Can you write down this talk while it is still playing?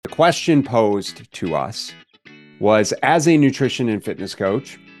question posed to us was, as a nutrition and fitness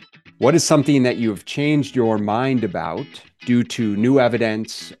coach, what is something that you have changed your mind about due to new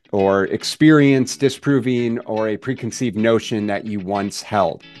evidence or experience disproving or a preconceived notion that you once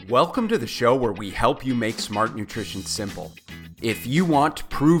held? Welcome to the show where we help you make smart nutrition simple. If you want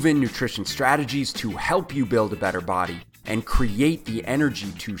proven nutrition strategies to help you build a better body and create the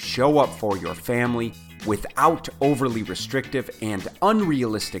energy to show up for your family without overly restrictive and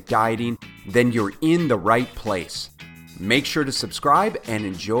unrealistic dieting, then you're in the right place. Make sure to subscribe and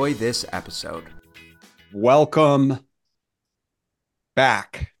enjoy this episode. Welcome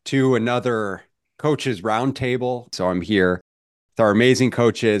back to another Coaches Roundtable. So I'm here with our amazing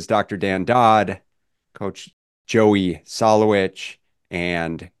coaches, Dr. Dan Dodd, Coach Joey Solowich,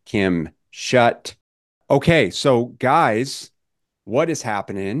 and Kim Shutt. Okay, so guys, what is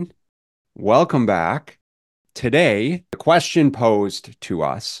happening? Welcome back. Today, the question posed to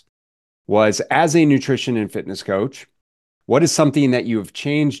us was, as a nutrition and fitness coach, what is something that you have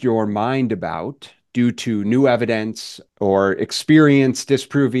changed your mind about due to new evidence or experience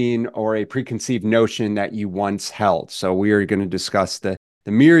disproving or a preconceived notion that you once held? So we are going to discuss the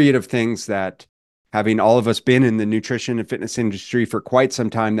myriad of things that, having all of us been in the nutrition and fitness industry for quite some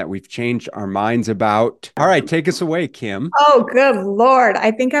time, that we've changed our minds about. All right, take us away, Kim. Oh, good Lord.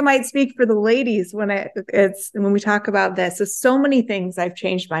 I think I might speak for the ladies when we talk about this. There's so many things I've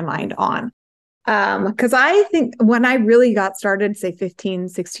changed my mind on. Because I think when I really got started, say 15,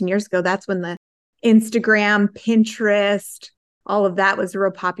 16 years ago, that's when the Instagram, Pinterest, all of that was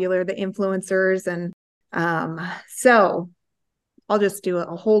real popular, the influencers. And so I'll just do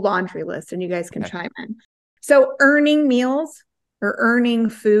a whole laundry list and you guys can chime in. So earning meals or earning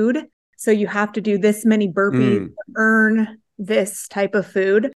food. So you have to do this many burpees to earn this type of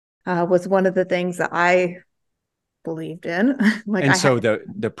food was one of the things that I believed in.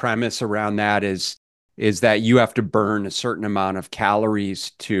 The premise around that is that you have to burn a certain amount of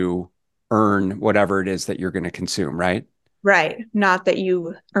calories to earn whatever it is that you're going to consume, right? Right. Not that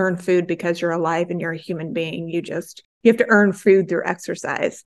you earn food because you're alive and you're a human being. You have to earn food through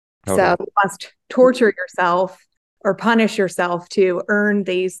exercise. Totally. So you must torture yourself or punish yourself to earn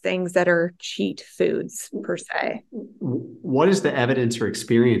these things that are cheat foods per se. What is the evidence or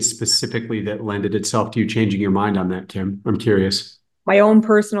experience specifically that lended itself to you changing your mind on that, Kim? I'm curious. My own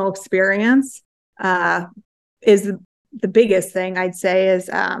personal experience is the biggest thing I'd say is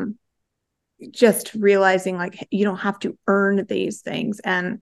just realizing like you don't have to earn these things.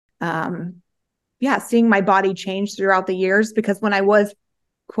 And seeing my body change throughout the years, because when I was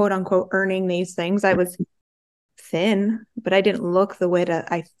quote unquote earning these things, I was thin, but I didn't look the way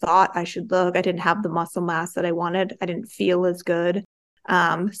that I thought I should look. I didn't have the muscle mass that I wanted. I didn't feel as good.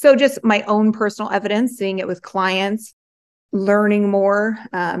 So just my own personal evidence, seeing it with clients, learning more,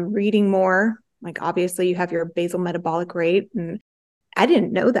 reading more. Like obviously you have your basal metabolic rate, and I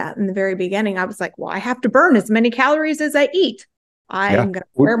didn't know that in the very beginning. I was like, well, I have to burn as many calories as I eat. I'm going to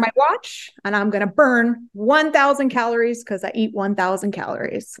wear my watch and I'm going to burn 1,000 calories because I eat 1,000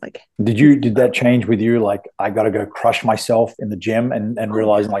 calories. Like, did that change with you? Like, I got to go crush myself in the gym and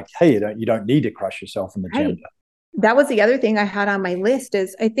realizing like, hey, you don't need to crush yourself in the gym. That was the other thing I had on my list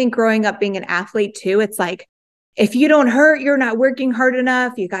is I think growing up being an athlete too, it's like, if you don't hurt, you're not working hard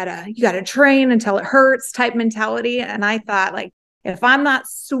enough. You gotta train until it hurts type mentality. And I thought like, if I'm not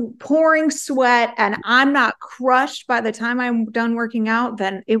pouring sweat and I'm not crushed by the time I'm done working out,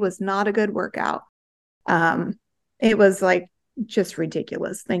 then it was not a good workout. It was like just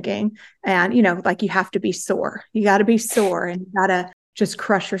ridiculous thinking. And, like you have to be sore. You got to be sore and you got to just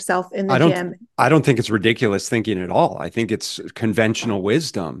crush yourself in the gym. I don't think it's ridiculous thinking at all. I think it's conventional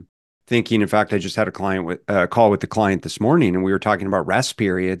wisdom thinking. In fact, I just had a call with the client this morning and we were talking about rest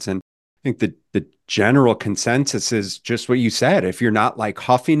periods. And I think the general consensus is just what you said. If you're not like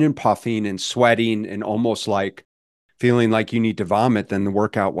huffing and puffing and sweating and almost like feeling like you need to vomit, then the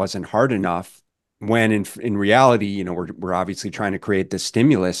workout wasn't hard enough. When in reality, we're obviously trying to create this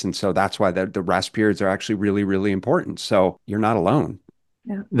stimulus. And so that's why the rest periods are actually really, really important. So you're not alone.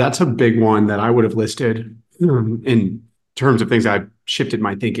 Yeah. That's a big one that I would have listed in terms of things I've shifted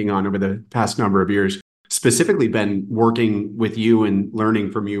my thinking on over the past number of years. Specifically been working with you and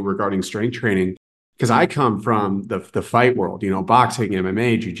learning from you regarding strength training, because I come from the fight world, boxing,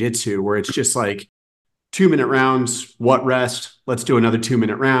 MMA, jiu-jitsu, where it's just like 2-minute rounds, what rest, let's do another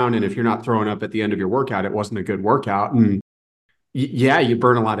 2-minute round. And if you're not throwing up at the end of your workout, it wasn't a good workout. And you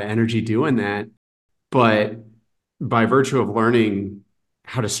burn a lot of energy doing that. But by virtue of learning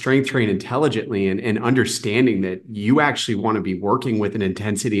how to strength train intelligently and understanding that you actually want to be working with an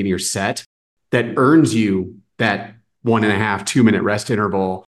intensity in your set that earns you that 1.5, 2-minute rest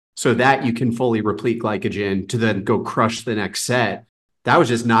interval so that you can fully replete glycogen to then go crush the next set. That was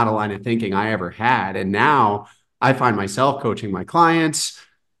just not a line of thinking I ever had. And now I find myself coaching my clients,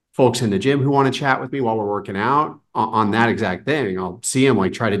 folks in the gym who want to chat with me while we're working out on that exact thing. I'll see them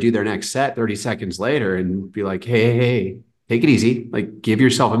like try to do their next set 30 seconds later and be like, hey, take it easy. Like give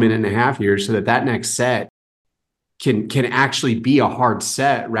yourself a minute and a half here so that next set can actually be a hard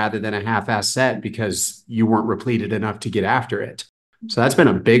set rather than a half-ass set because you weren't repleted enough to get after it. So that's been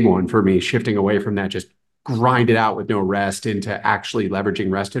a big one for me, shifting away from that just grind it out with no rest into actually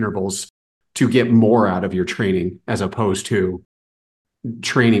leveraging rest intervals to get more out of your training as opposed to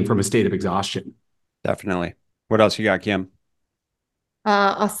training from a state of exhaustion. Definitely. What else you got, Kim?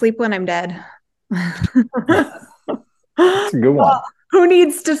 I'll sleep when I'm dead. That's a good one. Who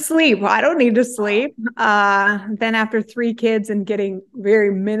needs to sleep? I don't need to sleep. Then after 3 kids and getting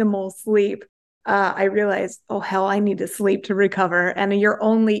very minimal sleep, I realized, oh hell, I need to sleep to recover. And your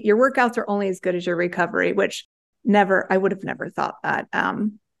workouts are only as good as your recovery, which I would have never thought that.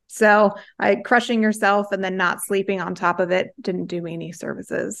 So crushing yourself and then not sleeping on top of it didn't do me any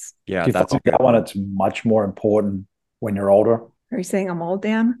services. Yeah, that's a good one. It's much more important when you're older. Are you saying I'm old,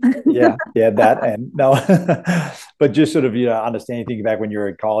 Dan? yeah, that and no, but just sort of understanding, thinking back when you're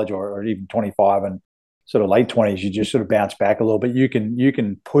in college or even 25 and sort of late 20s, you just sort of bounce back a little bit. You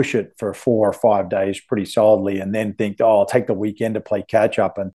can push it for 4 or 5 days pretty solidly, and then think, oh, I'll take the weekend to play catch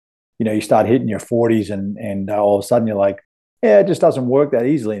up, and you start hitting your 40s, and all of a sudden you're like, yeah, it just doesn't work that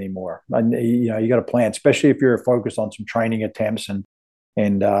easily anymore. And you got to plan, especially if you're focused on some training attempts and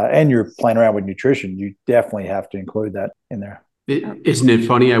you're playing around with nutrition. You definitely have to include that in there. Isn't it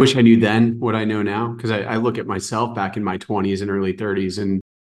funny? I wish I knew then what I know now, because I look at myself back in my 20s and early 30s, and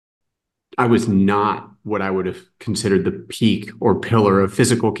I was not what I would have considered the peak or pillar of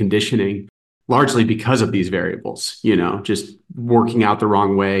physical conditioning, largely because of these variables, just working out the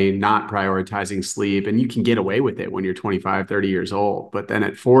wrong way, not prioritizing sleep. And you can get away with it when you're 25, 30 years old. But then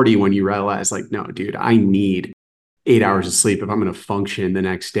at 40, when you realize like, no, dude, I need 8 hours of sleep if I'm going to function the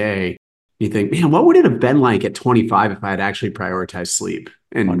next day. You think, man, what would it have been like at 25 if I had actually prioritized sleep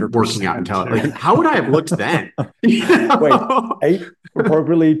and 100%. Working out until like, how would I have looked then? Wait, ate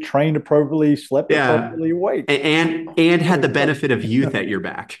appropriately, trained appropriately, slept appropriately, and had the benefit of youth at your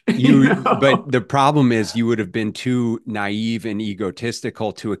back. But the problem is you would have been too naive and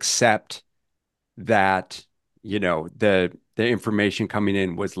egotistical to accept that, the information coming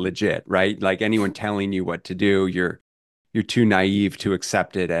in was legit, right? Like anyone telling you what to do, you're too naive to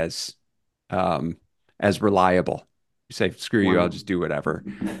accept it as reliable. You say, screw you, I'll just do whatever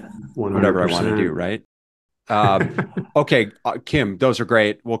I want to do, right? Okay, Kim, those are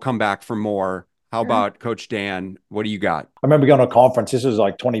great. We'll come back for more. How about Coach Dan? What do you got? I remember going to a conference. This was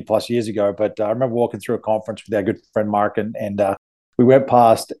like 20 plus years ago, but I remember walking through a conference with our good friend Mark, and we went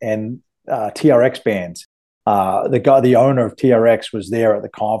past TRX bands. The owner of TRX was there at the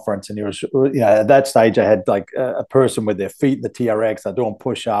conference, and he was, at that stage I had like a person with their feet in the TRX, they're doing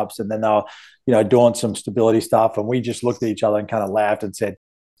push-ups, and then they're, doing some stability stuff. And we just looked at each other and kind of laughed and said,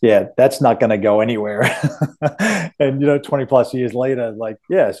 yeah, that's not going to go anywhere. And, 20 plus years later, like,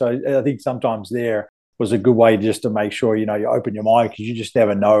 yeah. So I think sometimes there was a good way just to make sure, you open your mind, because you just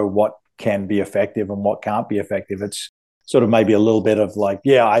never know what can be effective and what can't be effective. It's sort of maybe a little bit of like,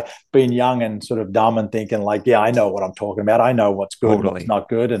 I being young and sort of dumb and thinking like, I know what I'm talking about. I know what's good, what's not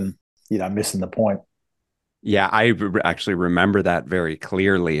good, and, missing the point. Yeah, I actually remember that very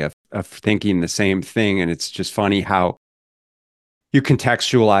clearly of thinking the same thing. And it's just funny how you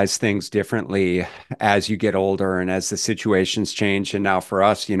contextualize things differently as you get older and as the situations change. And now for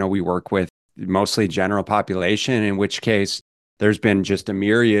us, we work with mostly general population, in which case there's been just a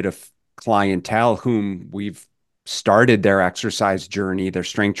myriad of clientele whom we've started their exercise journey, their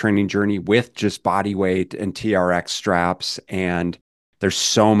strength training journey with just body weight and TRX straps. And there's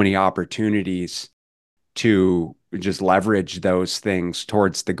so many opportunities to just leverage those things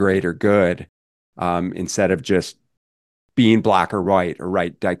towards the greater good, instead of just being black or white, or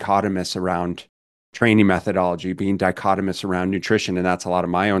dichotomous around training methodology, being dichotomous around nutrition. And that's a lot of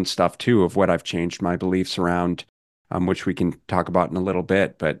my own stuff too, of what I've changed my beliefs around, which we can talk about in a little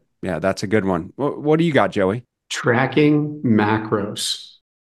bit. But yeah, that's a good one. What do you got, Joey? Tracking macros.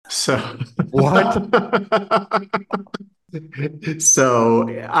 So what? So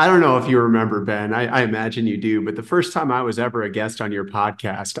I don't know if you remember, Ben. I imagine you do. But the first time I was ever a guest on your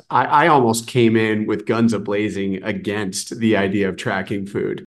podcast, I almost came in with guns a-blazing against the idea of tracking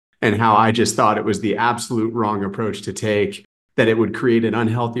food, and how I just thought it was the absolute wrong approach to take, that it would create an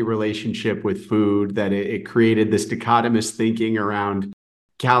unhealthy relationship with food, that it created this dichotomous thinking around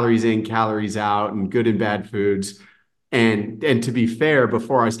calories in, calories out, and good and bad foods. And to be fair,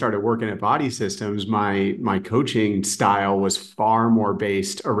 before I started working at Body Systems, my coaching style was far more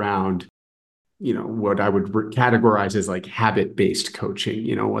based around, what I would categorize as like habit-based coaching.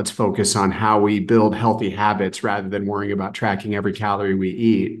 Let's focus on how we build healthy habits rather than worrying about tracking every calorie we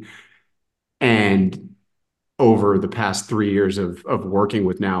eat. And over the past 3 years of working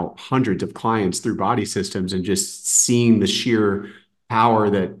with now hundreds of clients through Body Systems and just seeing the sheer power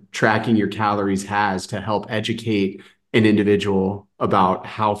that tracking your calories has to help educate an individual about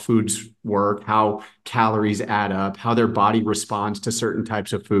how foods work, how calories add up, how their body responds to certain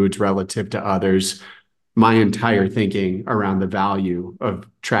types of foods relative to others. My entire thinking around the value of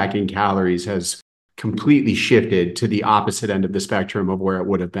tracking calories has completely shifted to the opposite end of the spectrum of where it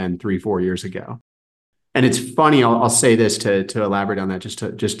would have been 3-4 years ago. And it's funny, I'll say this to elaborate on that,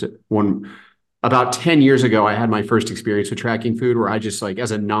 about 10 years ago, I had my first experience with tracking food where I just like,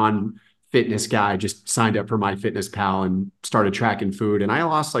 as a non-fitness guy, just signed up for MyFitnessPal and started tracking food. And I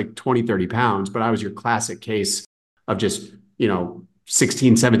lost like 20, 30 pounds, but I was your classic case of just,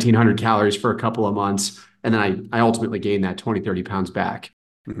 1,700 calories for a couple of months. And then I ultimately gained that 20, 30 pounds back.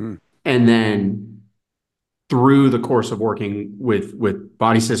 Mm-hmm. And then through the course of working with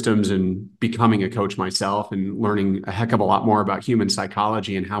Body Systems and becoming a coach myself and learning a heck of a lot more about human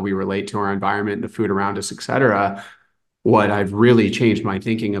psychology and how we relate to our environment and the food around us, et cetera, what I've really changed my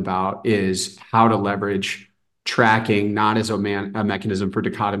thinking about is how to leverage tracking, not as a mechanism for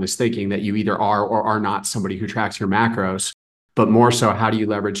dichotomous thinking that you either are or are not somebody who tracks your macros, but more so how do you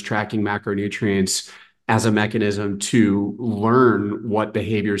leverage tracking macronutrients as a mechanism to learn what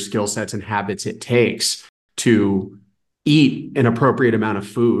behavior, skill sets, and habits it takes to eat an appropriate amount of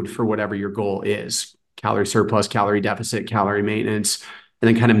food for whatever your goal is, calorie surplus, calorie deficit, calorie maintenance, and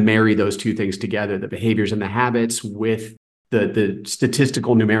then kind of marry those two things together, the behaviors and the habits with the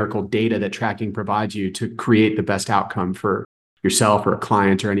statistical numerical data that tracking provides you to create the best outcome for yourself or a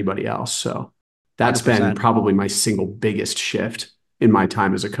client or anybody else. So that's 100%. been probably my single biggest shift in my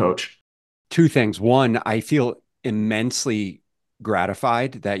time as a coach. Two things. One, I feel immensely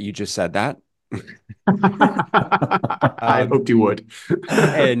gratified that you just said that. I hoped you would.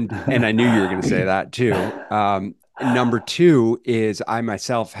 and I knew you were going to say that too. Number two is I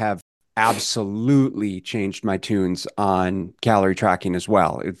myself have absolutely changed my tunes on calorie tracking as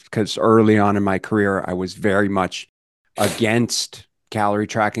well. Because early on in my career, I was very much against calorie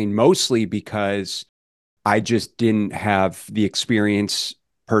tracking, mostly because I just didn't have the experience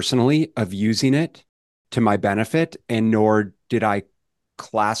personally of using it to my benefit, and nor did I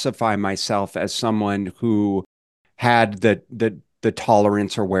classify myself as someone who had the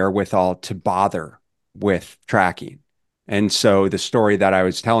tolerance or wherewithal to bother with tracking. And so the story that I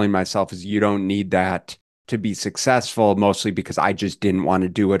was telling myself is you don't need that to be successful, mostly because I just didn't want to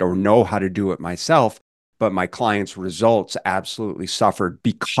do it or know how to do it myself. But my clients' results absolutely suffered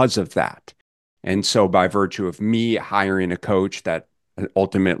because of that. And so by virtue of me hiring a coach that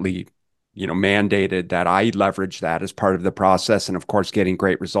ultimately mandated that I leverage that as part of the process, and of course, getting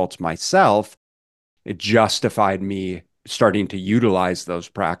great results myself, it justified me starting to utilize those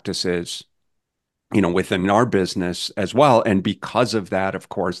practices, within our business as well. And because of that, of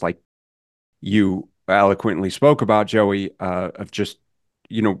course, like you eloquently spoke about, Joey, of just,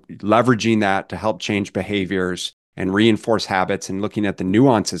 leveraging that to help change behaviors and reinforce habits and looking at the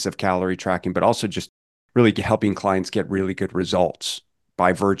nuances of calorie tracking, but also just really helping clients get really good results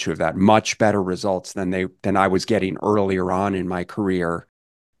by virtue of that, much better results than I was getting earlier on in my career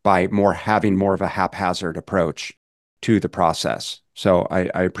by having more of a haphazard approach to the process. So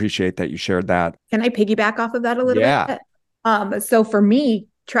I appreciate that you shared that. Can I piggyback off of that a little bit? So for me,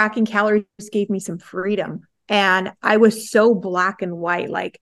 tracking calories gave me some freedom. And I was so black and white,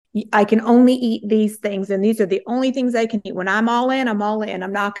 like I can only eat these things, and these are the only things I can eat. When I'm all in, I'm all in.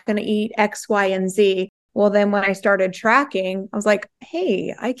 I'm not going to eat X, Y, and Z. Well, then when I started tracking, I was like,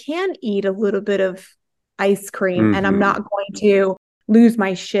 hey, I can eat a little bit of ice cream and I'm not going to lose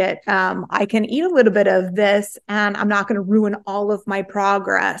my shit. I can eat a little bit of this and I'm not going to ruin all of my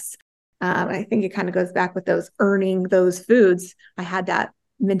progress. I think it kind of goes back with those earning those foods. I had that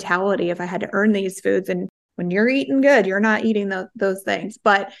mentality if I had to earn these foods, and when you're eating good, you're not eating those things.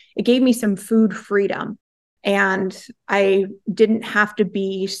 But it gave me some food freedom, and I didn't have to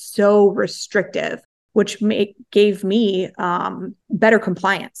be so restrictive, which gave me better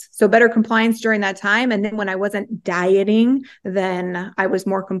compliance. So better compliance during that time. And then when I wasn't dieting, then I was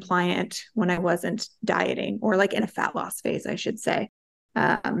more compliant when I wasn't dieting, or like in a fat loss phase, I should say,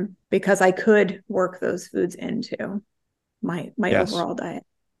 because I could work those foods into my overall diet.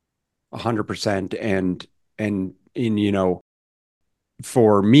 100%. And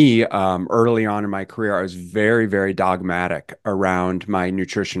for me, early on in my career, I was very, very dogmatic around my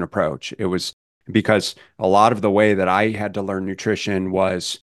nutrition approach. It was because a lot of the way that I had to learn nutrition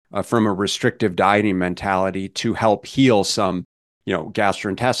was from a restrictive dieting mentality to help heal some,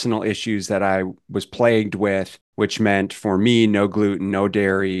 gastrointestinal issues that I was plagued with, which meant for me, no gluten, no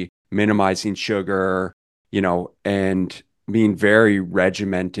dairy, minimizing sugar, and being very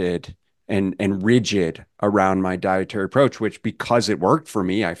regimented and rigid around my dietary approach, which because it worked for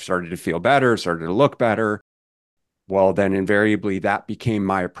me, I started to feel better, started to look better. Well, then invariably that became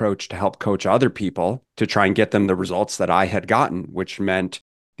my approach to help coach other people to try and get them the results that I had gotten, which meant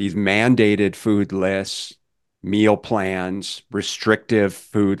these mandated food lists, meal plans, restrictive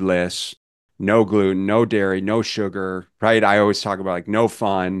food lists, no gluten, no dairy, no sugar, right? I always talk about like no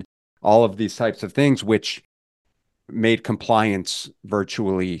fun, all of these types of things, which made compliance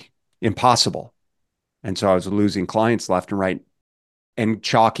virtually impossible. And so I was losing clients left and right and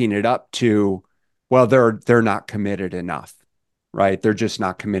chalking it up to, well, they're not committed enough, right? They're just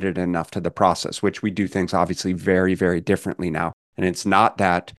not committed enough to the process, which we do things obviously very, very differently now. And it's not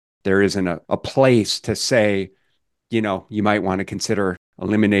that there isn't a place to say, you might want to consider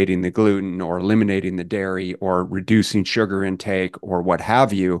eliminating the gluten or eliminating the dairy or reducing sugar intake or what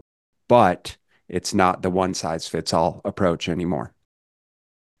have you, but it's not the one size fits all approach anymore.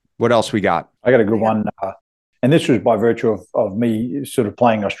 What else we got? I got a good one. And this was by virtue of me sort of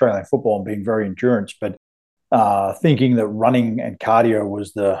playing Australian football and being very endurance, but thinking that running and cardio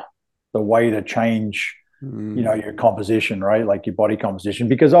was the way to change, your composition, right? Like your body composition,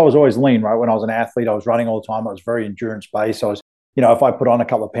 because I was always lean, right? When I was an athlete, I was running all the time. I was very endurance based. I was, if I put on a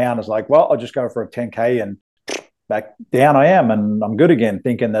couple of pounds, like, well, I'll just go for a 10K and back down I am, and I'm good again,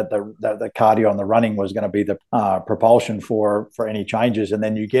 thinking that the cardio and the running was going to be the propulsion for any changes. And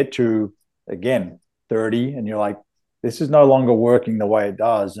then you get to, again, 30 and you're like, this is no longer working the way it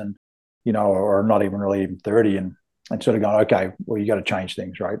does. And, or not even really even 30 and sort of going, okay, well, you got to change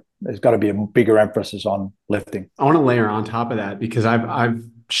things, right? There's got to be a bigger emphasis on lifting. I want to layer on top of that because I've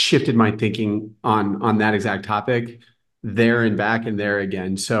shifted my thinking on that exact topic there and back and there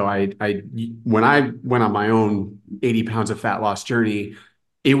again. So when I went on my own 80 pounds of fat loss journey,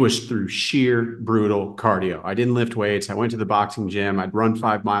 it was through sheer brutal cardio. I didn't lift weights. I went to the boxing gym. I'd run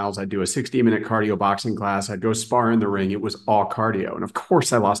 5 miles. I'd do a 60-minute cardio boxing class. I'd go spar in the ring. It was all cardio. And of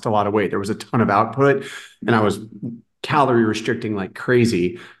course I lost a lot of weight. There was a ton of output and I was calorie restricting like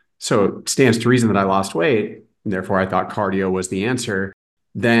crazy. So it stands to reason that I lost weight. And therefore I thought cardio was the answer.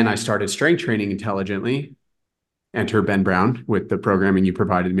 Then I started strength training intelligently. Enter Ben Brown with the programming you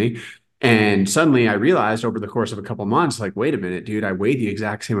provided me. And suddenly I realized over the course of a couple of months, like, wait a minute, dude, I weighed the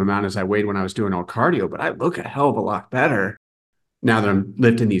exact same amount as I weighed when I was doing all cardio, but I look a hell of a lot better now that I'm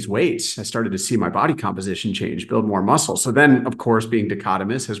lifting these weights. I started to see my body composition change, build more muscle. So then, of course, being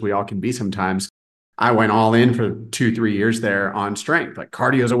dichotomous, as we all can be sometimes, I went all in for 2-3 years there on strength. Like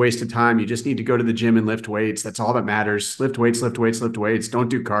cardio is a waste of time. You just need to go to the gym and lift weights. That's all that matters. Lift weights, lift weights, lift weights. Don't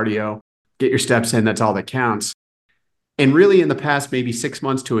do cardio. Get your steps in. That's all that counts. And really in the past, maybe 6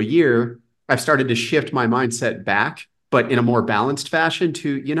 months to a year, I've started to shift my mindset back, but in a more balanced fashion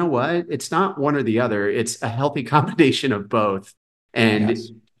to, you know what? It's not one or the other. It's a healthy combination of both and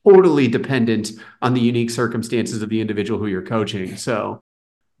totally dependent on the unique circumstances of the individual who you're coaching. So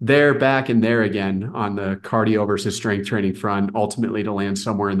they're back and there again on the cardio versus strength training front, ultimately to land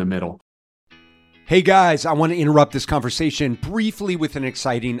somewhere in the middle. Hey guys, I want to interrupt this conversation briefly with an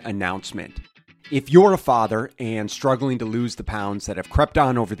exciting announcement. If you're a father and struggling to lose the pounds that have crept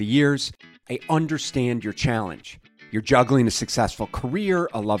on over the years, I understand your challenge. You're juggling a successful career,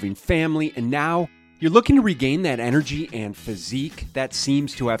 a loving family, and now you're looking to regain that energy and physique that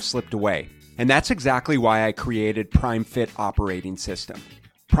seems to have slipped away. And that's exactly why I created Prime Fit Operating System.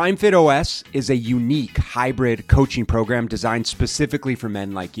 Prime Fit OS is a unique hybrid coaching program designed specifically for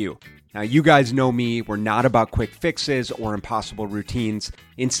men like you. Now, you guys know me, we're not about quick fixes or impossible routines.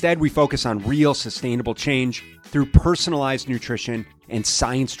 Instead, we focus on real sustainable change through personalized nutrition and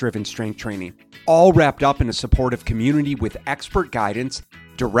science-driven strength training, all wrapped up in a supportive community with expert guidance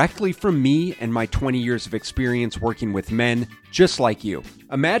directly from me and my 20 years of experience working with men just like you.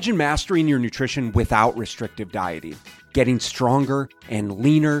 Imagine mastering your nutrition without restrictive dieting, getting stronger and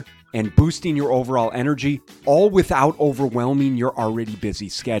leaner, and boosting your overall energy, all without overwhelming your already busy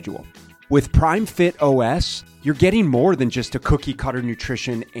schedule. With Prime Fit OS, you're getting more than just a cookie-cutter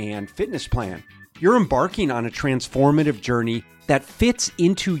nutrition and fitness plan. You're embarking on a transformative journey that fits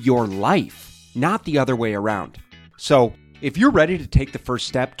into your life, not the other way around. So, if you're ready to take the first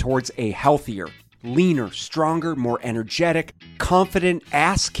step towards a healthier, leaner, stronger, more energetic, confident,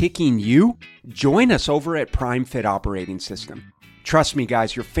 ass-kicking you, join us over at Prime Fit Operating System. Trust me,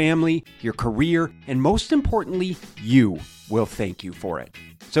 guys, your family, your career, and most importantly, you will thank you for it.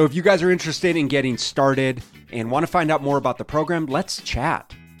 So if you guys are interested in getting started and want to find out more about the program, let's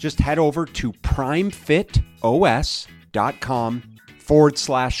chat. Just head over to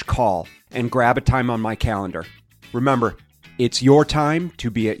primefitos.com/call and grab a time on my calendar. Remember, it's your time to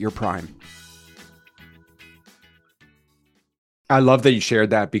be at your prime. I love that you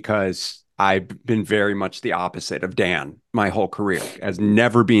shared that because I've been very much the opposite of Dan my whole career, as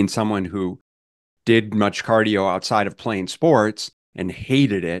never being someone who did much cardio outside of playing sports and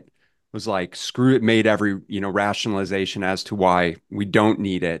hated it. Was like, screw it, made every, rationalization as to why we don't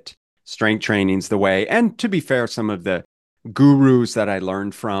need it. Strength training's the way. And to be fair, some of the gurus that I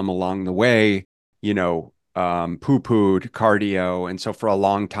learned from along the way, poo-pooed cardio. And so for a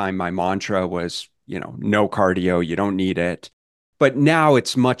long time, my mantra was, no cardio, you don't need it. But now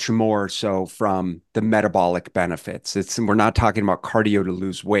it's much more so from the metabolic benefits. We're not talking about cardio to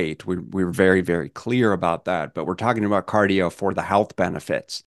lose weight. We're very, very clear about that. But we're talking about cardio for the health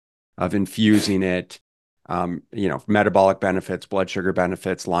benefits of infusing it, metabolic benefits, blood sugar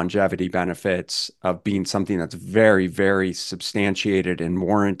benefits, longevity benefits, of being something that's very, very substantiated and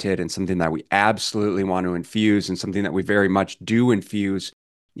warranted, and something that we absolutely want to infuse, and something that we very much do infuse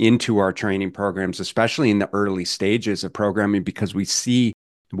into our training programs, especially in the early stages of programming, because we see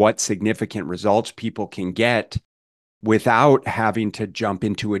what significant results people can get without having to jump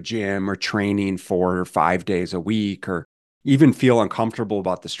into a gym or training 4 or 5 days a week, or even feel uncomfortable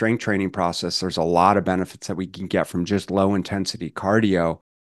about the strength training process. There's a lot of benefits that we can get from just low intensity cardio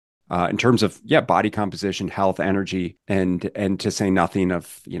in terms of, body composition, health, energy, and to say nothing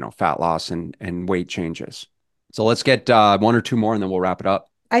of, fat loss and weight changes. So let's get one or two more and then we'll wrap it up.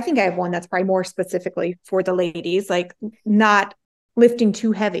 I think I have one that's probably more specifically for the ladies, like not lifting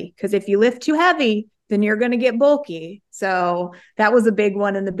too heavy. Because if you lift too heavy, then you're going to get bulky. So that was a big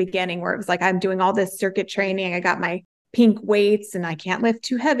one in the beginning, where it was like, I'm doing all this circuit training. I got my pink weights and I can't lift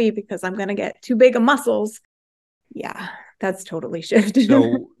too heavy because I'm going to get too big of muscles. Yeah, that's totally shifted.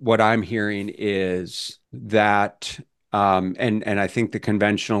 So what I'm hearing is that, and I think the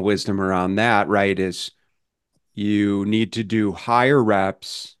conventional wisdom around that, right, is you need to do higher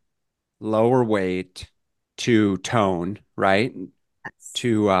reps, lower weight to tone, right? Yes.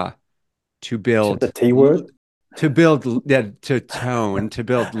 To build the T word, to tone, to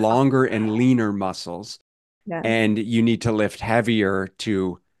build longer and leaner muscles. Yeah. And you need to lift heavier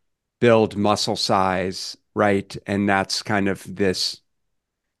to build muscle size, right? And that's kind of this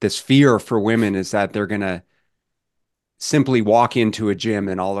fear for women, is that they're going to simply walk into a gym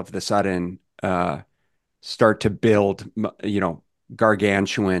and all of a sudden start to build,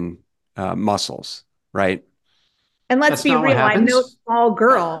 gargantuan muscles, right? And let's be real, I'm no small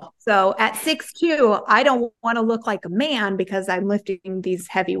girl. So at 6'2", I don't want to look like a man because I'm lifting these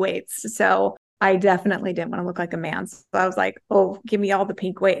heavy weights. So I definitely didn't want to look like a man. So I was like, oh, give me all the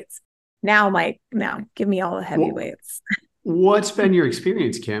pink weights. Now give me all the heavy weights. What's been your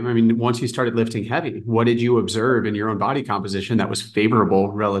experience, Kim? I mean, once you started lifting heavy, what did you observe in your own body composition that was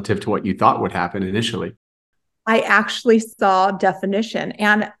favorable relative to what you thought would happen initially? I actually saw definition,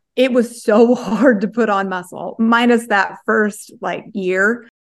 and it was so hard to put on muscle, minus that first year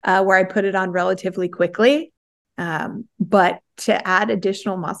where I put it on relatively quickly. But to add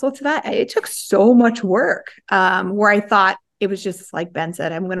additional muscle to that, it took so much work, where I thought it was just like Ben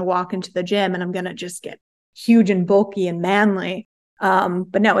said, I'm going to walk into the gym and I'm going to just get huge and bulky and manly.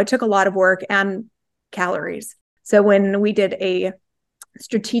 But no, it took a lot of work and calories. So when we did a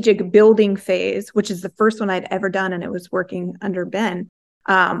strategic building phase, which is the first one I'd ever done, and it was working under Ben,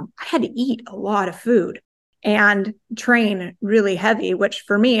 I had to eat a lot of food and train really heavy, which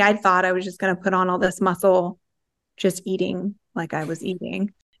for me, I thought I was just going to put on all this muscle just eating like I was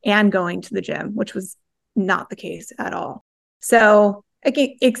eating and going to the gym, which was not the case at all. So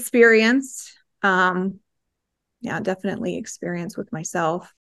again, experience, definitely experience with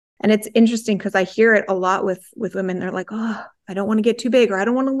myself. And it's interesting because I hear it a lot with women. They're like, oh, I don't want to get too big, or I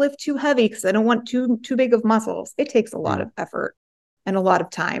don't want to lift too heavy because I don't want too big of muscles. It takes a lot of effort and a lot of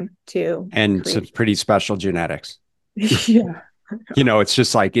time to some pretty special genetics. Yeah. It's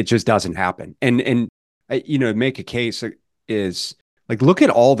just like, it just doesn't happen. And make a case is like, look at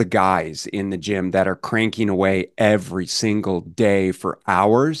all the guys in the gym that are cranking away every single day for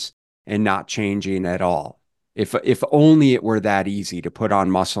hours and not changing at all. If only it were that easy to put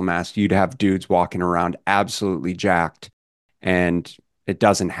on muscle mass, you'd have dudes walking around absolutely jacked, and it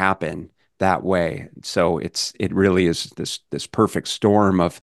doesn't happen that way. So it really is this perfect storm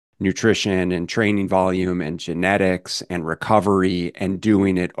of nutrition and training volume and genetics and recovery and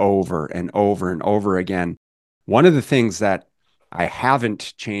doing it over and over and over again. One of the things that I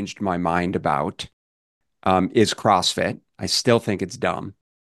haven't changed my mind about is CrossFit. I still think it's dumb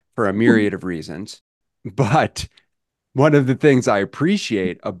for a myriad of reasons. But one of the things I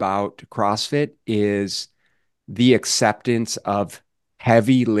appreciate about CrossFit is the acceptance of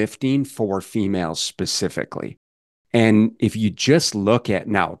heavy lifting for females specifically. And if you just look at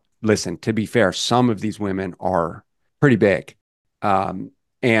now, listen, to be fair, some of these women are pretty big.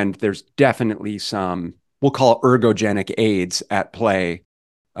 And there's definitely some, we'll call it ergogenic aids at play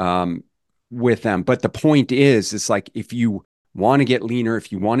with them. But the point is, it's like if you want to get leaner,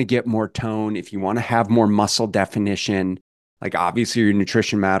 if you want to get more tone, if you want to have more muscle definition, like obviously your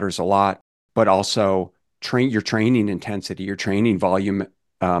nutrition matters a lot, but also your training intensity, your training volume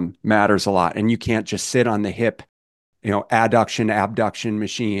matters a lot. And you can't just sit on the hip, adduction, abduction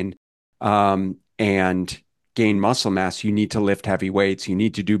machine and gain muscle mass. You need to lift heavy weights. You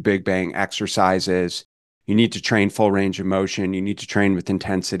need to do big bang exercises. You need to train full range of motion. You need to train with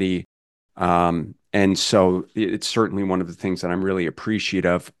intensity. And so it's certainly one of the things that I'm really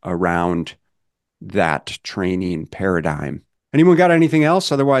appreciative around that training paradigm. Anyone got anything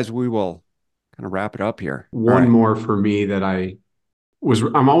else? Otherwise, we will kind of wrap it up here. One more for me that I'm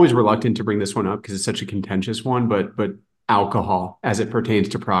always reluctant to bring this one up because it's such a contentious one, but alcohol as it pertains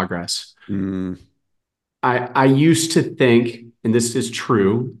to progress. I used to think, and this is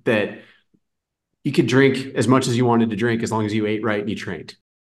true, that you could drink as much as you wanted to drink as long as you ate right and you trained.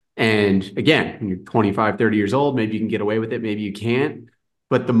 And again, when you're 25, 30 years old, maybe you can get away with it, maybe you can't.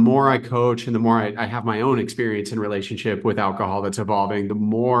 But the more I coach and the more I have my own experience in relationship with alcohol that's evolving, the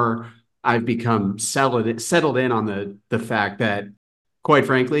more I've become settled in on the fact that, quite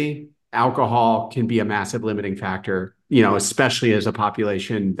frankly, alcohol can be a massive limiting factor, especially as a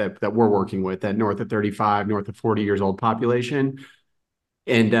population that we're working with, that north of 35, north of 40 years old population.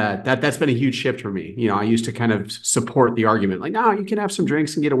 And that's been a huge shift for me. I used to kind of support the argument, like, no, you can have some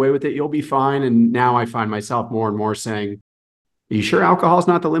drinks and get away with it. You'll be fine. And now I find myself more and more saying, are you sure alcohol is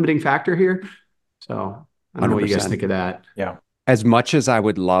not the limiting factor here? So I don't know what you guys think of that. Yeah. As much as I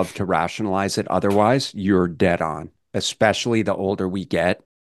would love to rationalize it otherwise, you're dead on, especially the older we get,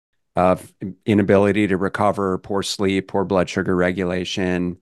 of inability to recover, poor sleep, poor blood sugar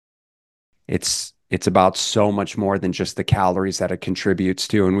regulation. It's about so much more than just the calories that it contributes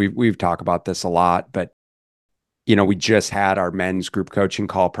to. And we've talked about this a lot, but we just had our men's group coaching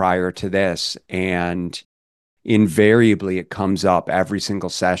call prior to this, and invariably it comes up every single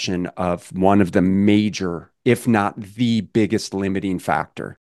session of one of the major, if not the biggest limiting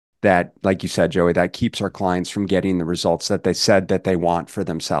factor that, like you said, Joey, that keeps our clients from getting the results that they said that they want for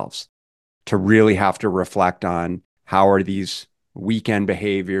themselves. To really have to reflect on how are these weekend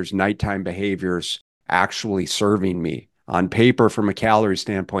behaviors, nighttime behaviors actually serving me. On paper, from a calorie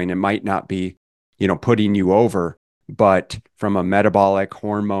standpoint, it might not be, putting you over, but from a metabolic,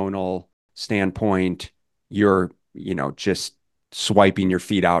 hormonal standpoint, you're, just swiping your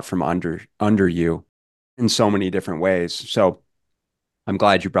feet out from under you in so many different ways. So I'm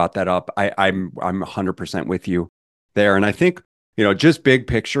glad you brought that up. I'm 100% with you there. And I think, just big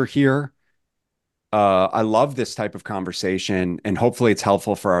picture here, I love this type of conversation, and hopefully it's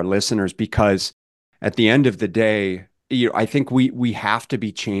helpful for our listeners, because at the end of the day, I think we have to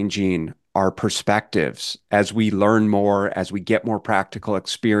be changing our perspectives as we learn more, as we get more practical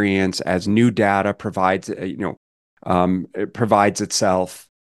experience, as new data provides itself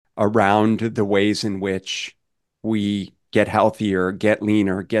around the ways in which we get healthier, get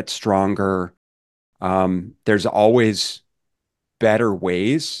leaner, get stronger. There's always better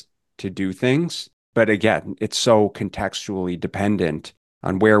ways to do things. But again, it's so contextually dependent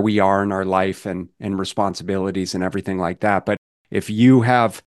on where we are in our life and responsibilities and everything like that. But if you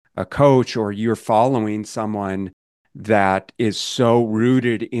have a coach or you're following someone that is so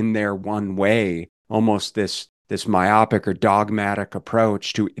rooted in their one way, almost this myopic or dogmatic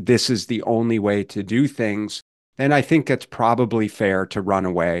approach to this is the only way to do things, then I think it's probably fair to run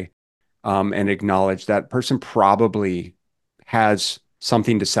away and acknowledge that person probably has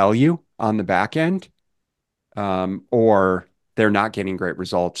something to sell you on the back end, or they're not getting great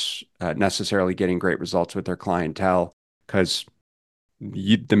results, necessarily getting great results with their clientele, because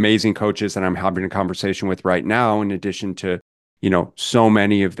the amazing coaches that I'm having a conversation with right now, in addition to, so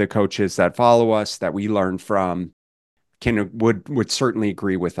many of the coaches that follow us that we learn from, would certainly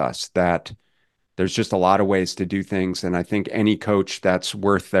agree with us that there's just a lot of ways to do things. And I think any coach that's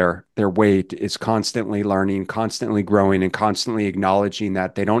worth their weight is constantly learning, constantly growing, and constantly acknowledging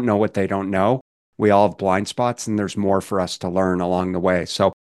that they don't know what they don't know. We all have blind spots, and there's more for us to learn along the way.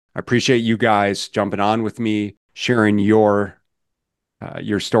 So I appreciate you guys jumping on with me, sharing your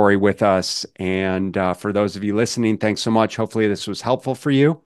your story with us. And for those of you listening, thanks so much. Hopefully this was helpful for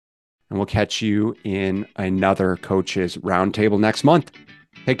you. And we'll catch you in another Coaches Roundtable next month.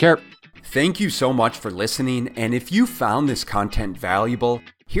 Take care. Thank you so much for listening. And if you found this content valuable,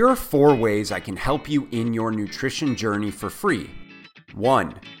 here are 4 ways I can help you in your nutrition journey for free.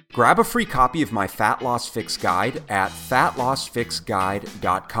 1. Grab a free copy of my Fat Loss Fix Guide at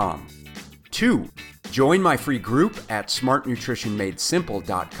fatlossfixguide.com. 2. Join my free group at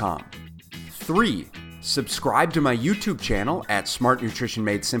smartnutritionmadesimple.com. 3. Subscribe to my YouTube channel at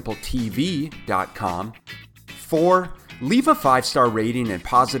smartnutritionmadesimpletv.com. 4. Leave a 5-star rating and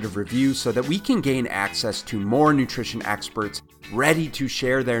positive review so that we can gain access to more nutrition experts ready to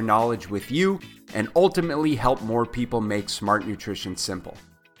share their knowledge with you and ultimately help more people make smart nutrition simple.